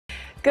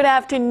Good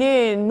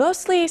afternoon.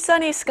 Mostly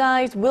sunny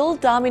skies will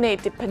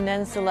dominate the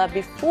peninsula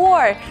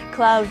before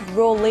clouds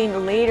roll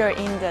in later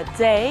in the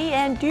day.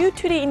 And due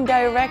to the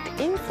indirect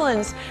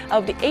influence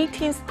of the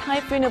 18th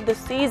typhoon of the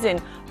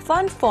season,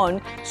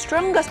 PhanFone,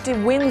 strong gusty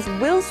winds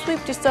will sweep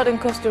the southern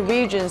coastal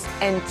regions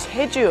and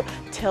Jeju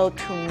till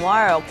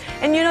tomorrow.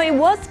 And it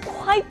was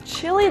quite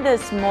chilly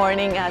this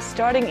morning,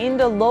 starting in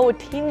the low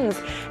teens,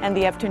 and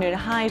the afternoon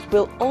highs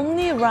will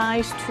only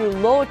rise to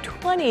low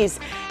 20s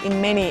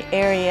in many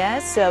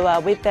areas. So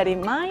with that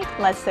in mind,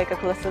 let's take a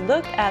closer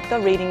look at the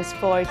readings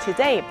for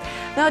today.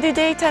 Now, the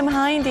daytime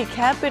high in the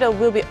capital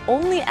will be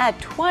only at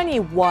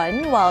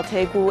 21, while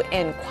Daegu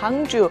and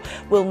Gwangju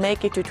will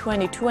make it to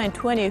 22 and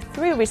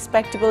 23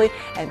 respectively,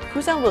 and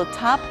Busan will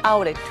top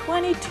out at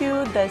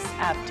 22 this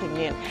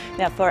afternoon.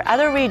 Now, for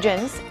other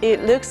regions,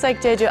 it looks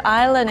like Jeju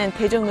Island and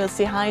Daejeon will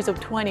see highs of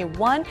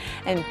 21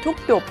 and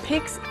Dokdo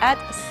peaks at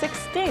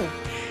 16.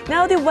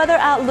 Now, the weather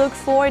outlook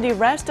for the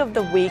rest of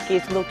the week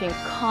is looking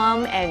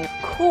calm and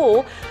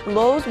cool.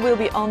 Lows will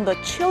be on the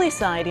chilly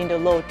side in the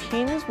low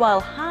teens, while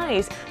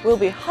highs will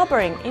be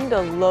hovering in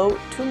the low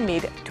to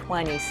mid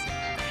 20s.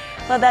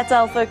 Well, that's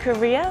all for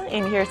Korea,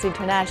 and here's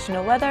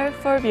international weather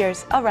for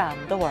viewers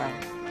around the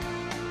world.